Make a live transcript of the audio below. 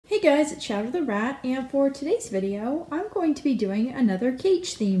Guys, it's Shadow the Rat, and for today's video, I'm going to be doing another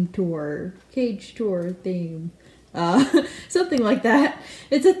cage theme tour. Cage tour theme. Something like that.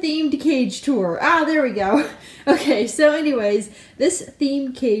 It's a themed cage tour. Ah, there we go. Okay, so anyways, this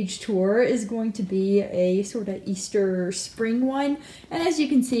themed cage tour is going to be a sort of Easter spring one. And as you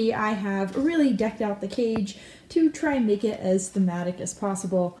can see, I have really decked out the cage to try and make it as thematic as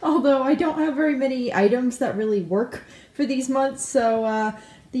possible. Although I don't have very many items that really work for these months, so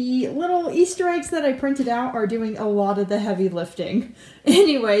the little Easter eggs that I printed out are doing a lot of the heavy lifting.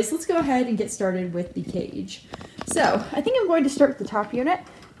 Anyways, let's go ahead and get started with the cage. So, I think I'm going to start with the top unit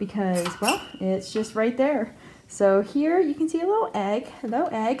because, well, it's just right there. So here you can see a little egg. Hello,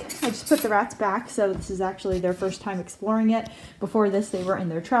 egg. I just put the rats back, so this is actually their first time exploring it. Before this, they were in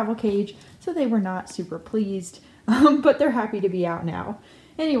their travel cage, so they were not super pleased, but they're happy to be out now.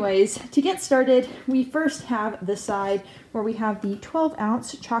 Anyways, to get started, we first have the side where we have the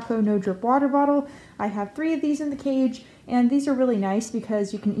 12-ounce Choco No Drip water bottle. I have 3 of these in the cage, and these are really nice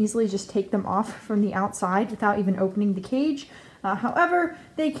because you can easily just take them off from the outside without even opening the cage. However,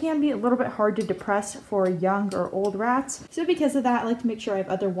 they can be a little bit hard to depress for young or old rats. So because of that, I like to make sure I have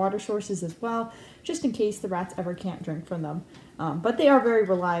other water sources as well, just in case the rats ever can't drink from them. But they are very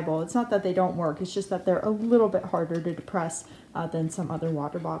reliable. It's not that they don't work, it's just that they're a little bit harder to depress than some other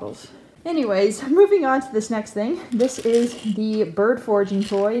water bottles. Anyways, moving on to this next thing. This is the bird foraging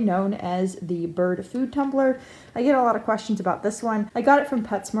toy known as the bird food tumbler. I get a lot of questions about this one. I got it from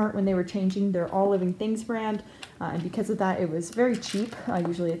PetSmart when they were changing their All Living Things brand, and because of that it was very cheap.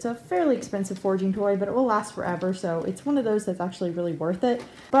 Usually it's a fairly expensive foraging toy, but it will last forever, so it's one of those that's actually really worth it.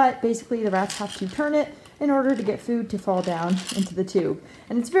 But basically the rats have to turn it in order to get food to fall down into the tube.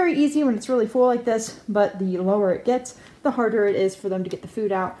 And it's very easy when it's really full like this, but the lower it gets, the harder it is for them to get the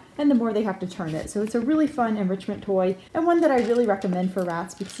food out, and the more they have to turn it. So it's a really fun enrichment toy, and one that I really recommend for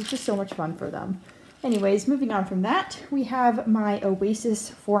rats because it's just so much fun for them. Anyways, moving on from that, we have my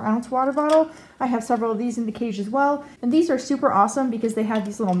Oasis 4-ounce water bottle. I have several of these in the cage as well, and these are super awesome because they have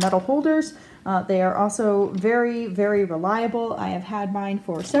these little metal holders. They are also very, very reliable. I have had mine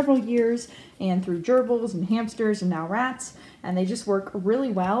for several years, and through gerbils and hamsters and now rats, and they just work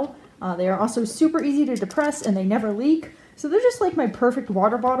really well. They are also super easy to depress and they never leak. So they're just like my perfect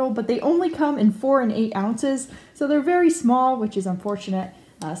water bottle, but they only come in 4 and 8 ounces. So they're very small, which is unfortunate.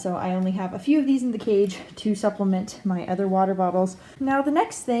 So I only have a few of these in the cage to supplement my other water bottles. Now the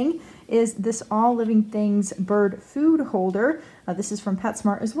next thing is this All Living Things bird food holder. This is from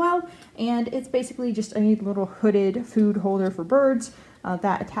PetSmart as well, and it's basically just a little hooded food holder for birds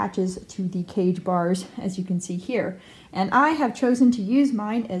that attaches to the cage bars, as you can see here. And I have chosen to use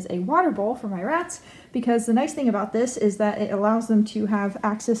mine as a water bowl for my rats because the nice thing about this is that it allows them to have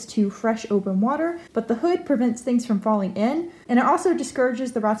access to fresh open water, but the hood prevents things from falling in, and it also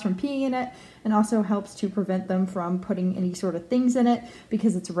discourages the rats from peeing in it, and also helps to prevent them from putting any sort of things in it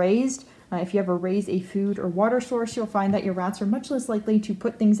because it's raised. If you ever raise a food or water source, you'll find that your rats are much less likely to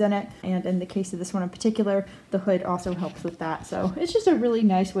put things in it. And in the case of this one in particular, the hood also helps with that. So it's just a really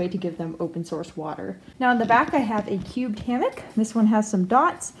nice way to give them open source water. Now in the back, I have a cubed hammock. This one has some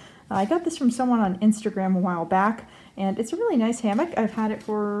dots. I got this from someone on Instagram a while back, and it's a really nice hammock. I've had it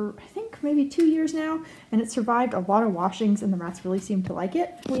for, I think, maybe 2 years now, and it survived a lot of washings, and the rats really seem to like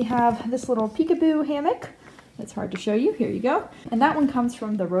it. We have this little peekaboo hammock. It's hard to show you. Here you go. And that one comes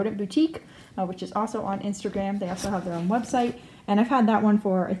from the Rodent Boutique, which is also on Instagram. They also have their own website. And I've had that one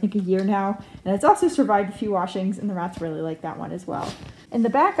for, I think, a year now. And it's also survived a few washings, and the rats really like that one as well. In the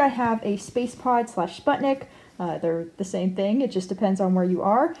back, I have a Space Pod / Sputnik. They're the same thing. It just depends on where you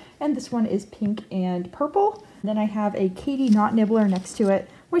are. And this one is pink and purple. And then I have a Katie Knot Nibbler next to it,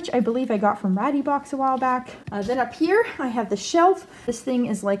 which I believe I got from Ratty Box a while back. Then up here, I have the shelf. This thing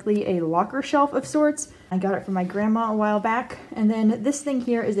is likely a locker shelf of sorts. I got it from my grandma a while back. And then this thing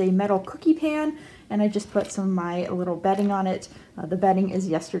here is a metal cookie pan, and I just put some of my little bedding on it. The bedding is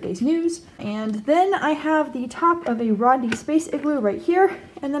yesterday's news. And then I have the top of a Rodney Space Igloo right here,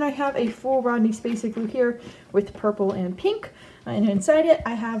 and then I have a full Rodney Space Igloo here with purple and pink. And inside it,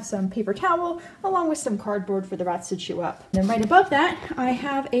 I have some paper towel along with some cardboard for the rats to chew up. And then right above that, I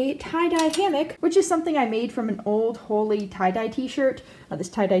have a tie-dye hammock, which is something I made from an old Holy tie-dye t-shirt. This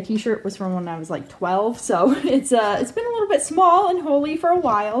tie-dye t-shirt was from when I was like 12, so it's been a little bit small and Holy for a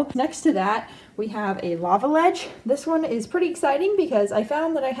while. Next to that, we have a lava ledge. This one is pretty exciting because I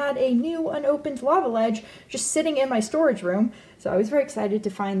found that I had a new unopened lava ledge just sitting in my storage room. So I was very excited to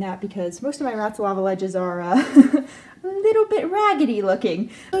find that because most of my rats' lava ledges are a little bit raggedy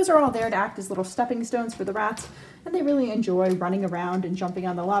looking. Those are all there to act as little stepping stones for the rats. and they really enjoy running around and jumping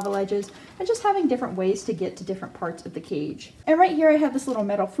on the lava ledges and just having different ways to get to different parts of the cage. And right here I have this little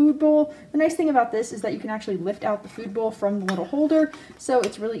metal food bowl. The nice thing about this is that you can actually lift out the food bowl from the little holder, so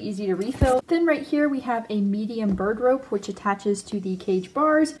it's really easy to refill. Then right here we have a medium bird rope which attaches to the cage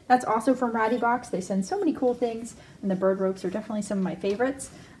bars. That's also from Ratty Box. They send so many cool things, and the bird ropes are definitely some of my favorites.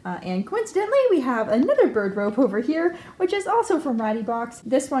 And coincidentally, we have another bird rope over here, which is also from Ratty Box.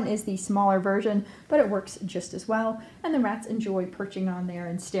 This one is the smaller version, but it works just as well. And the rats enjoy perching on there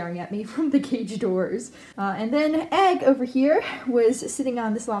and staring at me from the cage doors. And then Egg over here was sitting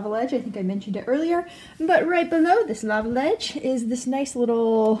on this lava ledge. I think I mentioned it earlier. But right below this lava ledge is this nice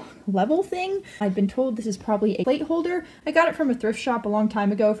little level thing. I've been told this is probably a plate holder. I got it from a thrift shop a long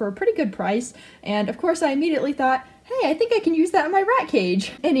time ago for a pretty good price. And of course, I immediately thought, hey, I think I can use that in my rat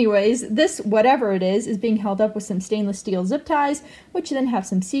cage. Anyways, this whatever it is being held up with some stainless steel zip ties, which then have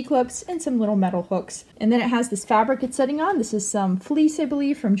some C-clips and some little metal hooks. And then it has this fabric it's sitting on. This is some fleece, I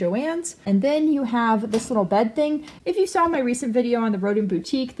believe, from Joann's. And then you have this little bed thing. If you saw my recent video on the Rodent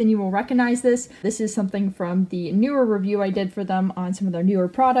Boutique, then you will recognize this. This is something from the newer review I did for them on some of their newer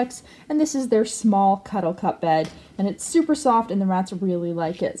products. And this is their small cuddle cup bed. And it's super soft and the rats really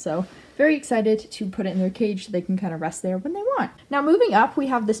like it. So very excited to put it in their cage so they can kind of rest there when they want. Now moving up, we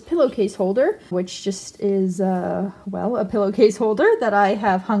have this pillowcase holder, which just is, well, a pillowcase holder that I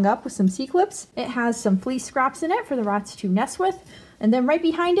have hung up with some C-clips. It has some fleece scraps in it for the rats to nest with. And then right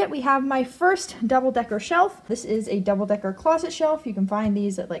behind it, we have my first double-decker shelf. This is a double-decker closet shelf. You can find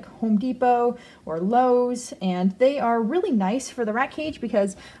these at like Home Depot or Lowe's, and they are really nice for the rat cage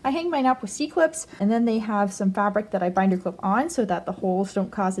because I hang mine up with C-clips, and then they have some fabric that I binder clip on so that the holes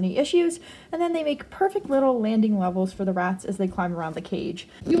don't cause any issues, and then they make perfect little landing levels for the rats as they climb around the cage.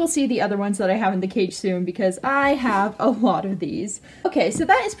 You will see the other ones that I have in the cage soon because I have a lot of these. Okay, so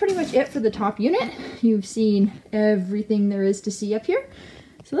that is pretty much it for the top unit. You've seen everything there is to see up here.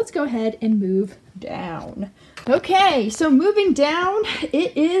 So let's go ahead and move down. Okay, so moving down,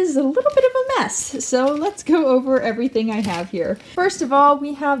 it is a little bit of a mess. So let's go over everything I have here. First of all,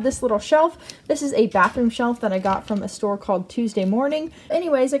 we have this little shelf. This is a bathroom shelf that I got from a store called Tuesday Morning.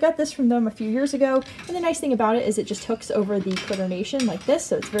 Anyways, I got this from them a few years ago. And the nice thing about it is it just hooks over the Critter Nation like this.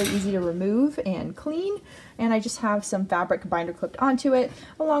 So it's very easy to remove and clean. And I just have some fabric binder clipped onto it,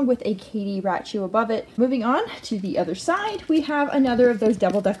 along with a Katie rat shoe above it. Moving on to the other side, we have another of those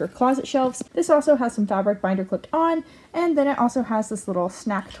double-decker closet shelves. This also has some fabric binder clipped on, and then it also has this little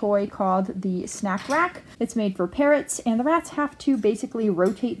snack toy called the Snack Rack. It's made for parrots, and the rats have to basically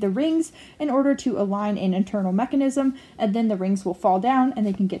rotate the rings in order to align an internal mechanism, and then the rings will fall down and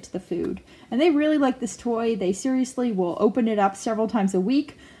they can get to the food. And they really like this toy. They seriously will open it up several times a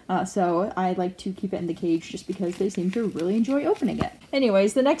week. So I like to keep it in the cage just because they seem to really enjoy opening it.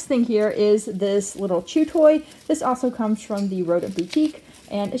 Anyways, the next thing here is this little chew toy. This also comes from the Rodent Boutique,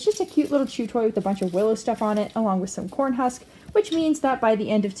 and it's just a cute little chew toy with a bunch of willow stuff on it, along with some corn husk, which means that by the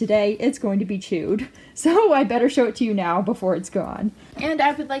end of today, it's going to be chewed. So I better show it to you now before it's gone. And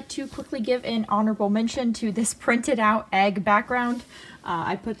I would like to quickly give an honorable mention to this printed out egg background.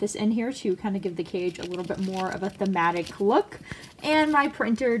 I put this in here to kind of give the cage a little bit more of a thematic look, and my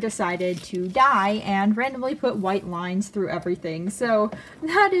printer decided to die and randomly put white lines through everything. So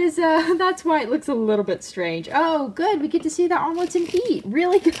that is, that's why it looks a little bit strange. Oh, good, we get to see the omelets and eat.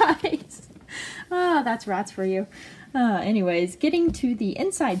 Really, guys? Ah, that's rats for you. Anyways, getting to the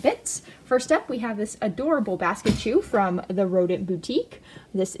inside bits. First up, we have this adorable basket chew from the Rodent Boutique.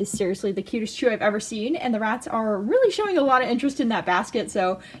 This is seriously the cutest chew I've ever seen, and the rats are really showing a lot of interest in that basket,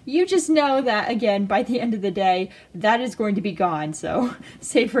 so you just know that, again, by the end of the day, that is going to be gone, so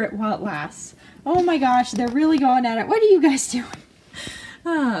savor it while it lasts. Oh my gosh, they're really going at it. What are you guys doing?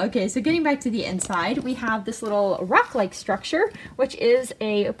 Okay, so getting back to the inside, we have this little rock-like structure, which is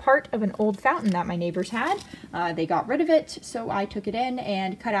a part of an old fountain that my neighbors had. They got rid of it, so I took it in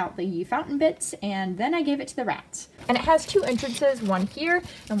and cut out the fountain bits, and then I gave it to the rats. And it has two entrances, one here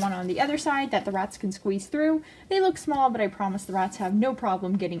and one on the other side that the rats can squeeze through. They look small, but I promise the rats have no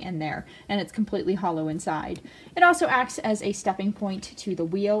problem getting in there, and it's completely hollow inside. It also acts as a stepping point to the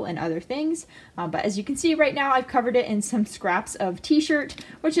wheel and other things, but as you can see right now, I've covered it in some scraps of t-shirt,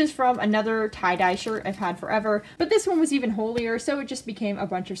 which is from another tie-dye shirt I've had forever, but this one was even holier, so it just became a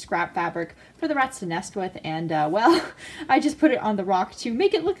bunch of scrap fabric for the rats to nest with, and well, I just put it on the rock to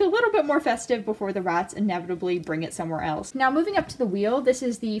make it look a little bit more festive before the rats inevitably bring it somewhere else. Now moving up to the wheel, this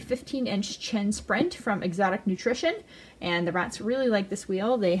is the 15-inch Chin Sprint from Exotic Nutrition. and the rats really like this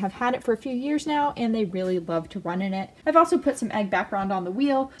wheel. They have had it for a few years now, and they really love to run in it. I've also put some egg background on the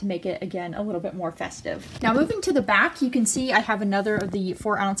wheel to make it, again, a little bit more festive. Now moving to the back, you can see I have another of the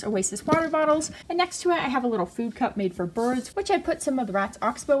 4-ounce Oasis water bottles, and next to it I have a little food cup made for birds, which I put some of the Rats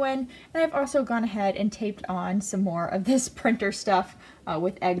Oxbow in, and I've also gone ahead and taped on some more of this printer stuff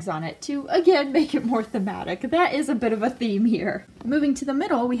with eggs on it to, again, make it more thematic. That is a bit of a theme here. Moving to the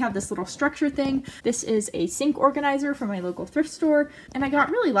middle, we have this little structure thing. This is a sink organizer from my local thrift store, and I got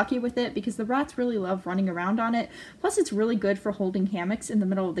really lucky with it because the rats really love running around on it. Plus, it's really good for holding hammocks in the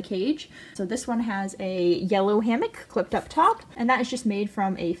middle of the cage. So this one has a yellow hammock clipped up top, and that is just made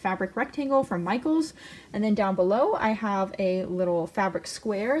from a fabric rectangle from Michaels. And then down below, I have a little fabric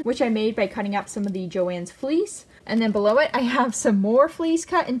square, which I made by cutting up some of the Joann's fleece. And then below it, I have some more fleece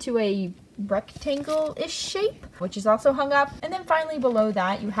cut into a rectangle-ish shape, which is also hung up. And then finally below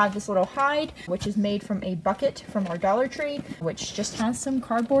that, you have this little hide, which is made from a bucket from our Dollar Tree, which just has some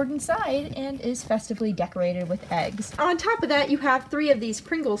cardboard inside and is festively decorated with eggs. On top of that, you have 3 of these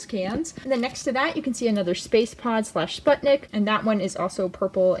Pringles cans. And then next to that, you can see another Space Pod / Sputnik, and that one is also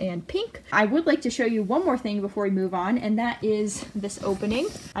purple and pink. I would like to show you one more thing before we move on, and that is this opening.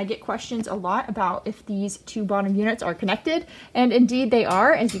 I get questions a lot about if these 2 bottom units are connected, and indeed they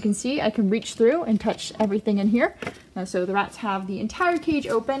are. As you can see, I can reach through and touch everything in here. So the rats have the entire cage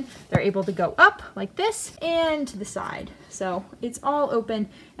open. They're able to go up like this and to the side. So it's all open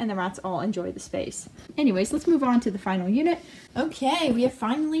and the rats all enjoy the space. Anyways, let's move on to the final unit. Okay, we have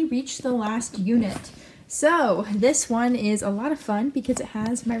finally reached the last unit. So this one is a lot of fun because it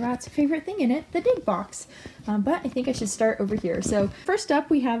has my rat's favorite thing in it, the dig box. But I think I should start over here. So first up,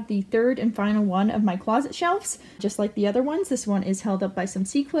 we have the 3rd and final one of my closet shelves. Just like the other ones, this one is held up by some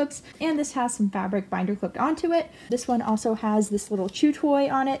C-clips, and this has some fabric binder clipped onto it. This one also has this little chew toy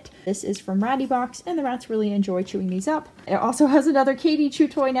on it. This is from Ratty Box, and the rats really enjoy chewing these up. It also has another Katie chew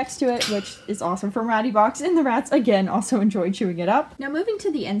toy next to it, which is awesome from Ratty Box, and the rats, again, also enjoy chewing it up. Now moving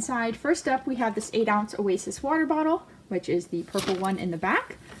to the inside, first up we have this 8-ounce Oasis water bottle, which is the purple one in the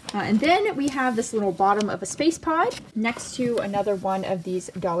back. And then we have this little bottom of a Space Pod next to another one of these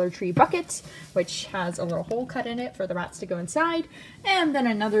Dollar Tree buckets, which has a little hole cut in it for the rats to go inside. And then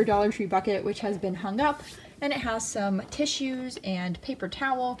another Dollar Tree bucket, which has been hung up, and it has some tissues and paper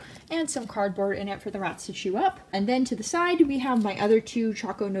towel and some cardboard in it for the rats to chew up. And then to the side, we have my other 2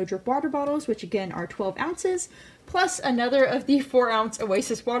 Choco No Drip water bottles, which again are 12 ounces. Plus another of the 4-ounce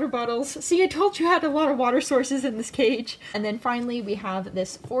Oasis water bottles. See, I told you I had a lot of water sources in this cage. And then finally, we have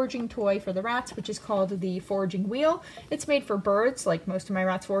this foraging toy for the rats, which is called the foraging wheel. It's made for birds, like most of my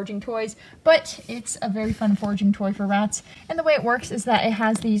rats' foraging toys, but it's a very fun foraging toy for rats. And the way it works is that it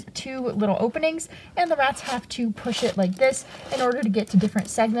has these 2 little openings, and the rats have to push it like this in order to get to different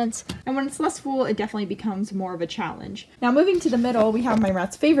segments. And when it's less full, it definitely becomes more of a challenge. Now moving to the middle, we have my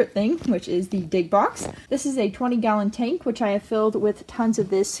rat's favorite thing, which is the dig box. This is a 20-gallon tank, which I have filled with tons of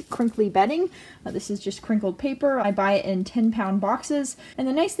this crinkly bedding. This is just crinkled paper. I buy it in 10-pound boxes. And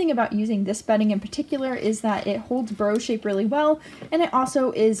the nice thing about using this bedding in particular is that it holds burrow shape really well, and it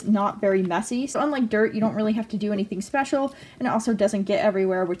also is not very messy. So unlike dirt, you don't really have to do anything special, and it also doesn't get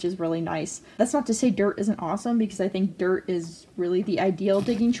everywhere, which is really nice. That's not to say dirt isn't awesome, because I think dirt is really the ideal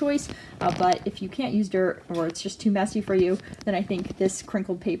digging choice, but if you can't use dirt or it's just too messy for you, then I think this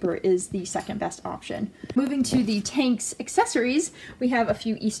crinkled paper is the second best option. Moving to the tank's accessories, we have a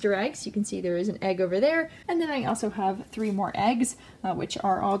few Easter eggs. You can see there is an egg over there, and then I also have 3 more eggs, which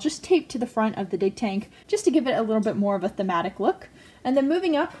are all just taped to the front of the dig tank, just to give it a little bit more of a thematic look. And then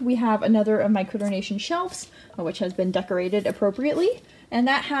moving up, we have another of my Critter Nation shelves, which has been decorated appropriately. And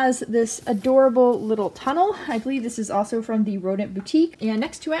that has this adorable little tunnel. I believe this is also from the Rodent Boutique. And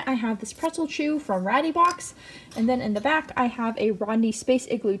next to it, I have this pretzel chew from Ratty Box. And then in the back, I have a Rodney Space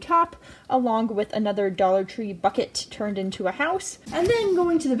Igloo top, along with another Dollar Tree bucket turned into a house. And then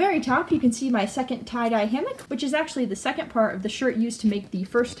going to the very top, you can see my second tie-dye hammock, which is actually the second part of the shirt used to make the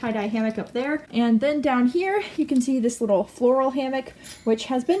first tie-dye hammock up there. And then down here, you can see this little floral hammock, which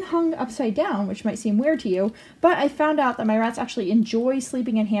has been hung upside down, which might seem weird to you, but I found out that my rats actually enjoy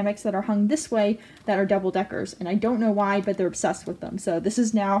sleeping in hammocks that are hung this way that are double-deckers, and I don't know why, but they're obsessed with them. So this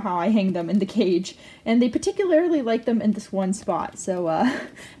is now how I hang them in the cage, and they particularly like them in this one spot. So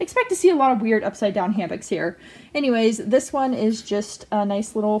expect to see a lot of weird upside-down hammocks here. Anyways, this one is just a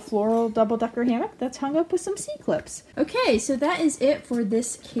nice little floral double-decker hammock that's hung up with some C-clips. Okay, so that is it for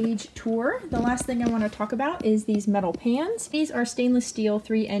this cage tour. The last thing I want to talk about is these metal pans. These are stainless steel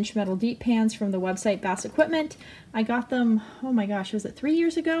 3-inch metal deep pans from the website Bass Equipment. I got them, oh my gosh, was it 3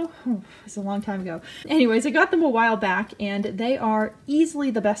 years ago? Oh, it's a long time ago. Anyways, I got them a while back, and they are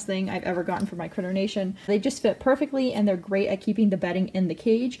easily the best thing I've ever gotten for my Critter Nation. They just fit perfectly, and they're great at keeping the bedding in the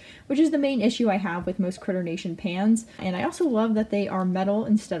cage, which is the main issue I have with most Critter Nation pans. And I also love that they are metal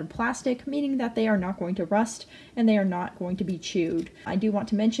instead of plastic, meaning that they are not going to rust, and they are not going to be chewed. I do want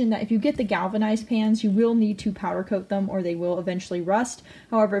to mention that if you get the galvanized pans, you will need to powder coat them, or they will eventually rust.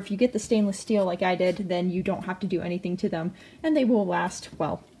 However, if you get the stainless steel like I did, then you don't have to do anything to them, and they will last,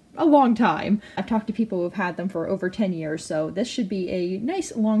 well, a long time. I've talked to people who have had them for over 10 years, so this should be a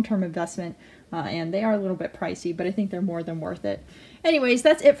nice long-term investment, and they are a little bit pricey, but I think they're more than worth it. Anyways,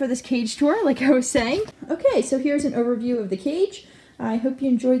 that's it for this cage tour, like I was saying. Okay, so here's an overview of the cage. I hope you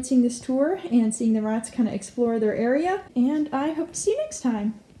enjoyed seeing this tour and seeing the rats kind of explore their area, and I hope to see you next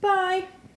time. Bye!